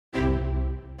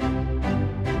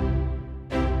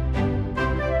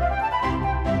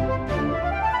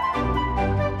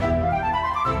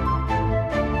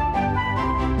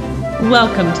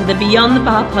Welcome to the Beyond the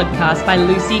Bar podcast by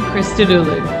Lucy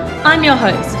Christodoulou. I'm your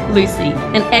host, Lucy,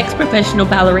 an ex-professional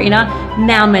ballerina,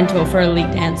 now mentor for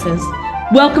elite dancers.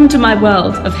 Welcome to my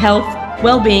world of health,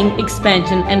 well-being,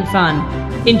 expansion, and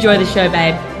fun. Enjoy the show,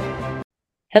 babe.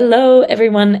 Hello,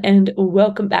 everyone, and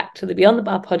welcome back to the Beyond the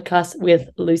Bar podcast with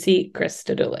Lucy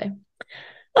Christodoulou.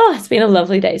 Oh, it's been a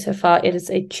lovely day so far. It is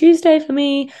a Tuesday for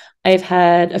me. I've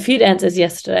had a few dancers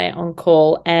yesterday on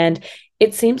call, and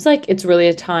it seems like it's really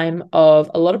a time of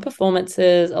a lot of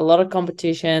performances, a lot of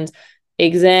competitions,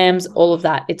 exams, all of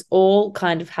that. It's all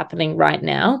kind of happening right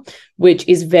now, which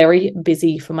is very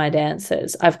busy for my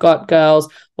dancers. I've got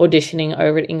girls auditioning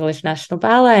over at English National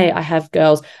Ballet. I have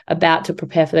girls about to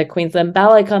prepare for their Queensland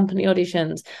Ballet Company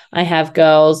auditions. I have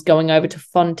girls going over to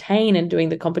Fontaine and doing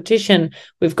the competition.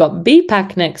 We've got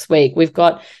BPAC next week. We've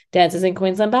got dancers in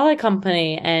Queensland Ballet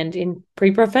Company and in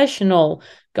pre-professional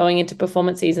going into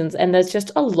performance seasons. And there's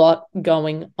just a lot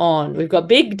going on. We've got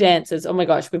big dancers. Oh my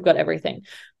gosh, we've got everything.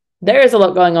 There is a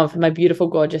lot going on for my beautiful,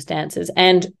 gorgeous dancers.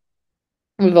 And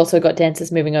we've also got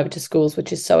dancers moving over to schools,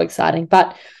 which is so exciting.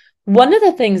 But one of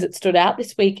the things that stood out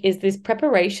this week is this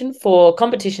preparation for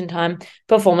competition time,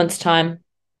 performance time,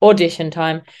 audition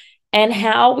time, and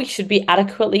how we should be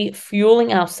adequately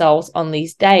fueling ourselves on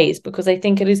these days, because I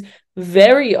think it is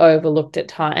very overlooked at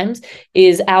times,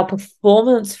 is our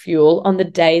performance fuel on the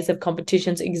days of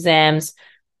competitions, exams,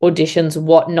 auditions,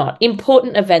 whatnot,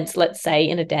 important events, let's say,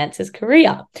 in a dancer's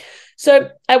career. So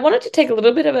I wanted to take a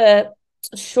little bit of a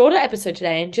shorter episode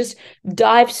today and just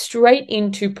dive straight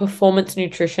into performance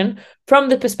nutrition from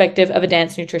the perspective of a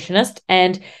dance nutritionist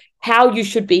and how you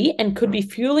should be and could be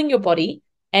fueling your body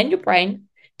and your brain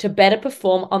to better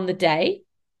perform on the day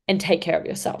and take care of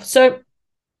yourself. So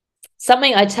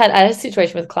something I had a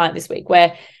situation with a client this week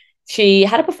where she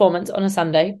had a performance on a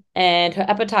Sunday and her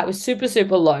appetite was super,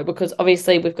 super low because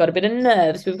obviously we've got a bit of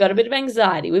nerves, we've got a bit of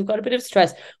anxiety, we've got a bit of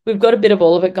stress, we've got a bit of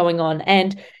all of it going on.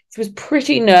 And she was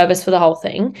pretty nervous for the whole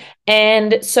thing.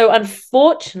 And so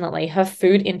unfortunately, her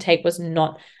food intake was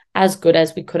not as good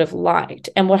as we could have liked.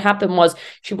 And what happened was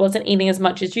she wasn't eating as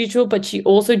much as usual, but she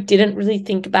also didn't really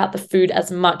think about the food as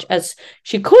much as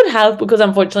she could have because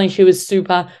unfortunately she was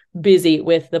super busy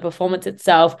with the performance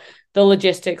itself, the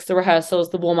logistics, the rehearsals,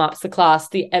 the warm-ups, the class,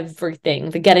 the everything,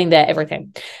 the getting there,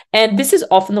 everything. And this is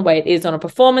often the way it is on a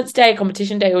performance day,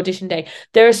 competition day, audition day.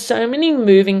 There are so many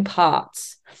moving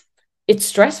parts. It's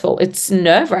stressful, it's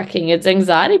nerve-wracking, it's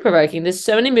anxiety-provoking. There's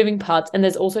so many moving parts, and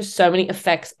there's also so many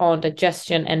effects on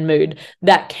digestion and mood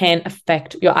that can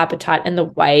affect your appetite and the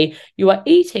way you are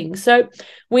eating. So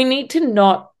we need to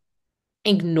not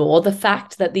ignore the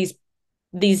fact that these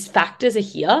factors are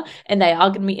here and they are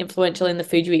going to be influential in the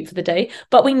food you eat for the day,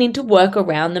 but we need to work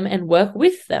around them and work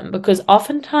with them, because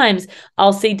oftentimes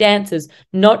I'll see dancers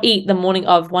not eat the morning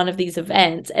of one of these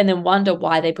events and then wonder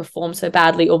why they performed so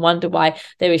badly, or wonder why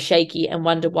they were shaky, and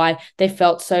wonder why they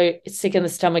felt so sick in the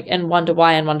stomach, and wonder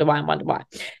why.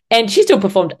 And she still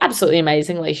performed absolutely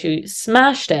amazingly. She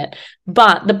smashed it.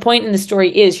 But the point in the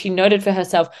story is she noted for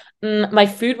herself, my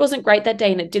food wasn't great that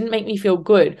day and it didn't make me feel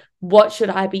good. What should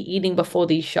I be eating before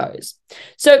these shows?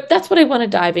 So that's what I want to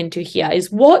dive into here,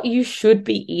 is what you should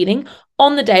be eating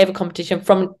on the day of a competition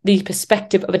from the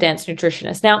perspective of a dance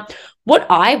nutritionist. Now, what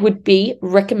I would be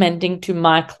recommending to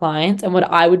my clients and what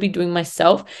I would be doing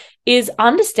myself is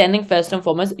understanding, first and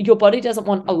foremost, your body doesn't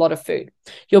want a lot of food.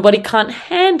 Your body can't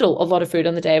handle a lot of food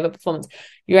on the day of a performance.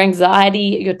 Your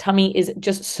anxiety, your tummy is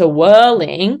just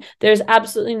swirling. There's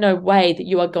absolutely no way that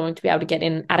you are going to be able to get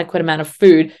in an adequate amount of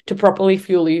food to properly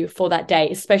fuel you for that day,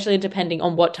 especially depending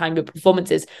on what time your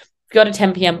performance is. If you've got a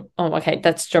 10 p.m., oh, okay,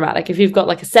 that's dramatic. If you've got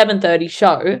like a 7:30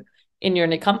 show and you're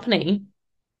in a company,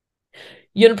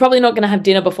 you're probably not going to have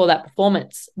dinner before that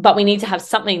performance, but we need to have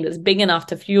something that's big enough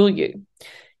to fuel you.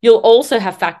 You'll also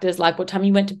have factors like what time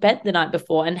you went to bed the night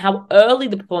before and how early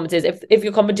the performance is. If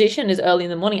your competition is early in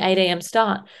the morning, 8 a.m.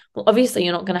 start, well, obviously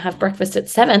you're not going to have breakfast at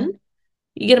 7.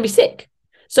 You're going to be sick.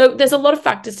 So there's a lot of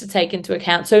factors to take into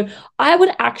account. So I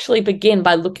would actually begin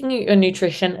by looking at your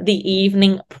nutrition the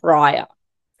evening prior.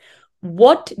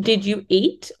 What did you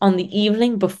eat on the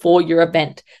evening before your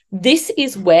event? This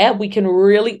is where we can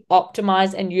really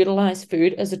optimize and utilize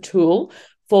food as a tool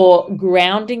for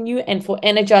grounding you and for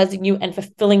energizing you and for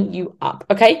filling you up,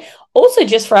 okay? Also,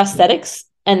 just for aesthetics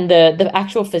and the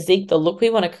actual physique, the look we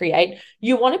want to create,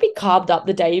 you want to be carved up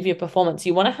the day of your performance.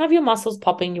 You want to have your muscles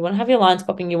popping, you want to have your lines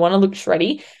popping, you want to look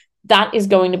shreddy. That is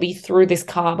going to be through this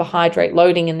carbohydrate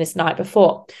loading in this night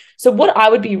before. So what I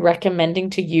would be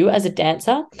recommending to you as a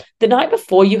dancer, the night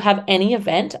before you have any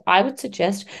event, I would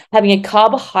suggest having a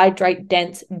carbohydrate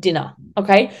dense dinner,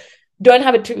 okay? Don't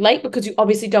have it too late because you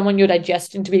obviously don't want your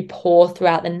digestion to be poor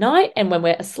throughout the night. And when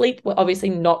we're asleep, we're obviously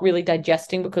not really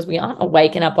digesting because we aren't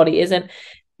awake and our body isn't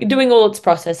doing all its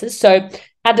processes. So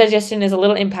our digestion is a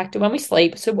little impacted when we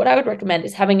sleep. So what I would recommend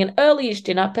is having an early-ish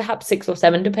dinner, perhaps 6 or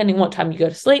 7, depending what time you go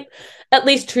to sleep, at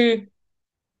least 2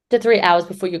 to 3 hours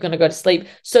before you're going to go to sleep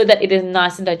so that it is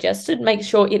nice and digested. Make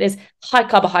sure it is high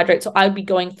carbohydrate. So I would be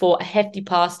going for a hefty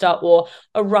pasta or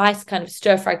a rice kind of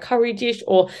stir-fry curry dish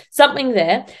or something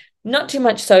there. Not too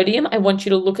much sodium. I want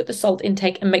you to look at the salt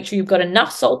intake and make sure you've got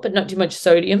enough salt, but not too much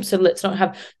sodium. So let's not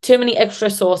have too many extra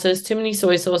sauces, too many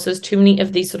soy sauces, too many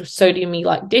of these sort of sodium-y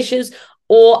like dishes.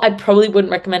 Or I probably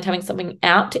wouldn't recommend having something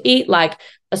out to eat, like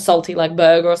a salty like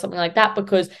burger or something like that,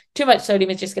 because too much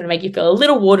sodium is just going to make you feel a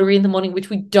little watery in the morning, which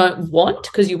we don't want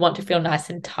because you want to feel nice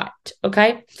and tight,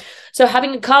 okay? So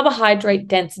having a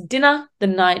carbohydrate-dense dinner the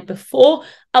night before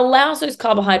allows those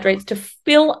carbohydrates to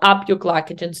fill up your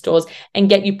glycogen stores and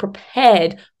get you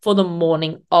prepared for the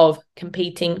morning of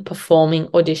competing, performing,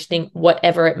 auditioning,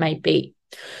 whatever it may be.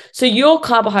 So your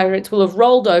carbohydrates will have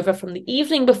rolled over from the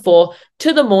evening before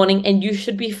to the morning and you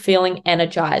should be feeling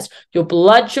energized. Your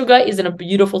blood sugar is in a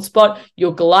beautiful spot.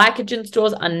 Your glycogen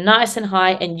stores are nice and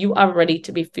high and you are ready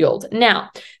to be fueled. Now,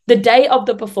 the day of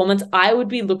the performance, I would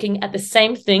be looking at the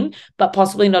same thing, but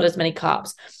possibly not as many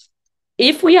carbs.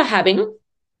 If we are having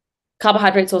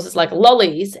carbohydrate sources like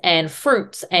lollies and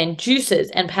fruits and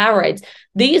juices and Powerades,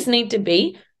 these need to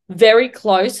be very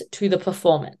close to the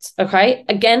performance, okay?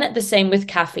 Again, the same with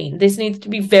caffeine. This needs to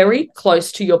be very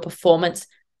close to your performance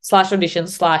 / audition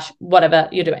 / whatever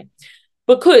you're doing,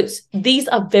 because these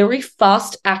are very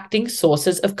fast acting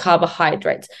sources of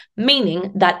carbohydrates,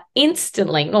 meaning that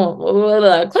instantly,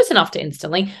 or close enough to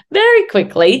instantly, very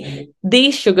quickly,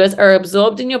 these sugars are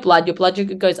absorbed in your blood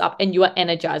sugar goes up and you are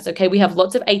energized, okay? We have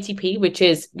lots of ATP, which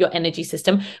is your energy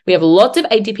system. We have lots of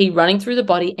ATP running through the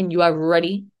body and you are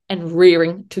ready and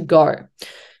rearing to go.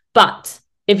 But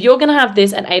if you're going to have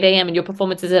this at 8 a.m. and your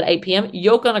performance is at 8 p.m.,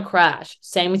 you're going to crash.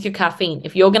 Same with your caffeine.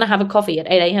 If you're going to have a coffee at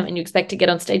 8 a.m. and you expect to get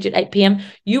on stage at 8 p.m.,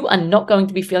 you are not going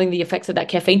to be feeling the effects of that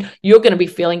caffeine. You're going to be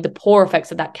feeling the poor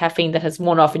effects of that caffeine that has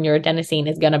worn off and your adenosine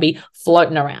is going to be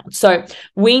floating around. So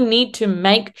we need to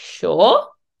make sure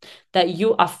that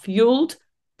you are fueled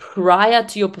prior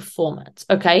to your performance,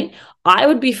 okay? I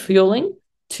would be fueling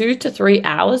 2 to 3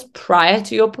 hours prior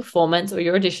to your performance or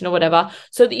your audition or whatever,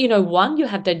 so that, one, you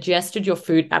have digested your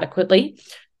food adequately.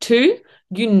 2,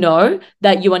 you know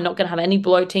that you are not going to have any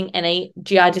bloating, any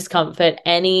GI discomfort,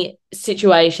 any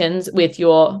situations with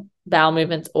your bowel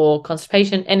movements or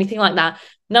constipation, anything like that.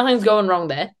 Nothing's going wrong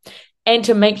there. And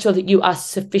to make sure that you are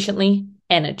sufficiently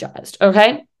energized,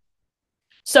 okay?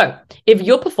 So if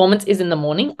your performance is in the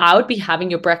morning, I would be having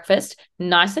your breakfast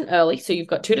nice and early. So you've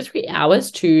got 2 to 3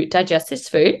 hours to digest this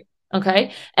food.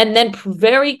 Okay. And then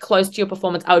very close to your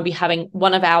performance, I would be having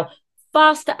one of our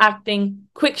faster acting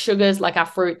quick sugars, like our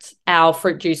fruits, our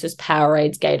fruit juices,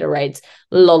 Powerades, Gatorades,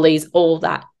 lollies, all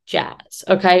that jazz.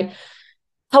 Okay.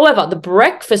 However, the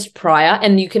breakfast prior,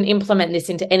 and you can implement this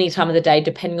into any time of the day,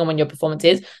 depending on when your performance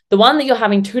is, the one that you're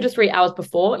having 2 to 3 hours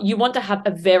before, you want to have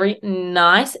a very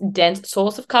nice, dense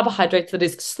source of carbohydrates that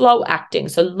is slow acting,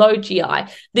 so low GI.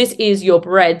 This is your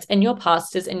breads and your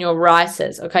pastas and your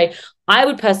rices, okay? I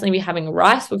would personally be having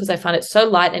rice because I find it so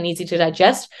light and easy to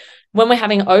digest. When we're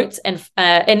having oats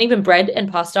and even bread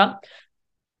and pasta,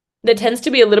 there tends to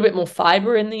be a little bit more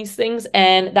fiber in these things,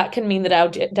 and that can mean that our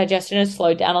digestion is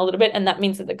slowed down a little bit, and that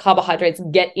means that the carbohydrates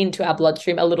get into our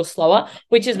bloodstream a little slower,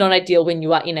 which is not ideal when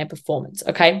you are in a performance,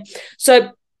 okay?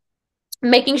 So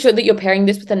making sure that you're pairing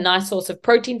this with a nice source of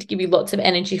protein to give you lots of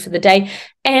energy for the day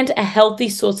and a healthy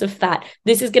source of fat.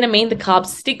 This is going to mean the carb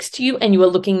sticks to you and you are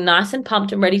looking nice and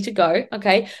pumped and ready to go,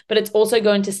 okay? But it's also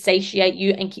going to satiate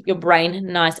you and keep your brain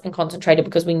nice and concentrated,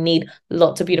 because we need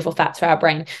lots of beautiful fats for our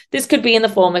brain. This could be in the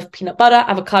form of peanut butter,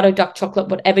 avocado, dark chocolate,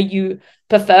 whatever you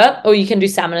prefer, or you can do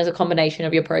salmon as a combination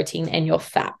of your protein and your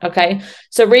fat, okay?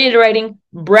 So reiterating,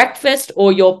 breakfast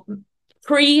or your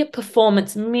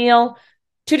pre-performance meal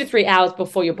 2 to 3 hours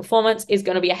before your performance is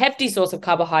going to be a hefty source of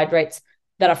carbohydrates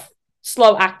that are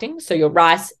slow acting. So your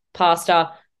rice,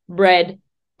 pasta, bread,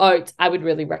 oats. I would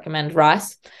really recommend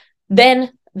rice.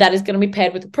 Then that is going to be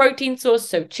paired with a protein source.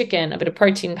 So chicken, a bit of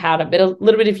protein powder, a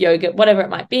little bit of yogurt, whatever it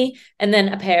might be. And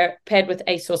then paired with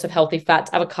a source of healthy fats,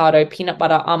 avocado, peanut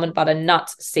butter, almond butter,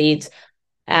 nuts, seeds,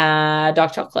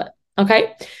 dark chocolate.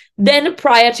 Okay. Then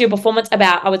prior to your performance,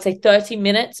 about, I would say 30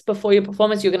 minutes before your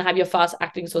performance, you're going to have your fast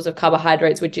acting source of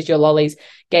carbohydrates, which is your lollies,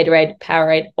 Gatorade,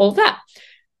 Powerade, all that.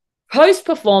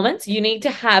 Post-performance, you need to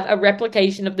have a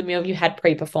replication of the meal you had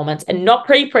pre-performance, and not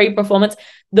pre-performance,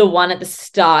 the one at the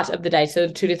start of the day, so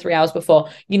 2 to 3 hours before.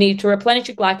 You need to replenish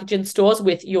your glycogen stores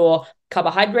with your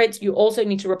carbohydrates. You also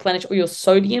need to replenish all your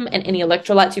sodium and any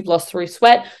electrolytes you've lost through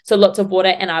sweat. So lots of water,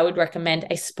 and I would recommend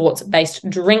a sports-based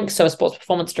drink, so a sports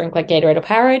performance drink like Gatorade or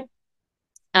Powerade.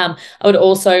 I would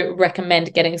also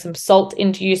recommend getting some salt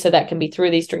into you, so that can be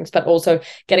through these drinks, but also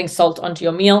getting salt onto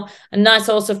your meal. A nice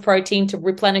source of protein to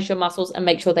replenish your muscles and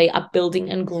make sure they are building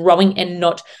and growing and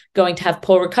not going to have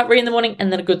poor recovery in the morning.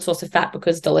 And then a good source of fat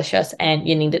because it's delicious and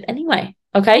you need it anyway.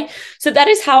 Okay, so that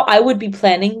is how I would be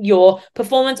planning your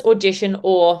performance, audition,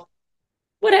 or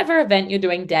whatever event you're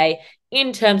doing day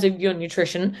in terms of your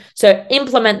nutrition. So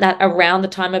implement that around the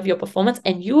time of your performance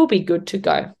and you will be good to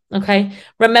go. Okay.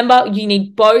 Remember, you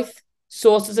need both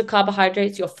sources of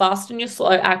carbohydrates, your fast and your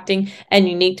slow acting, and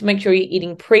you need to make sure you're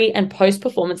eating pre and post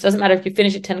performance. Doesn't matter if you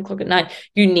finish at 10 o'clock at night,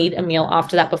 you need a meal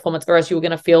after that performance, or else you're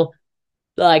going to feel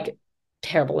like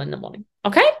terrible in the morning.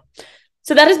 Okay.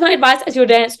 So that is my advice as your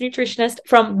dance nutritionist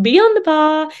from Beyond the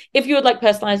Bar. If you would like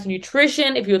personalized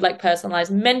nutrition, if you would like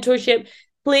personalized mentorship,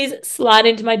 please slide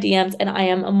into my DMs and I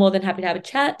am more than happy to have a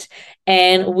chat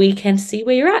and we can see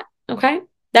where you're at. Okay.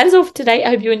 That is all for today. I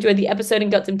hope you enjoyed the episode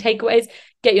and got some takeaways.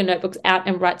 Get your notebooks out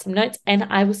and write some notes, and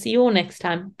I will see you all next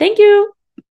time. Thank you.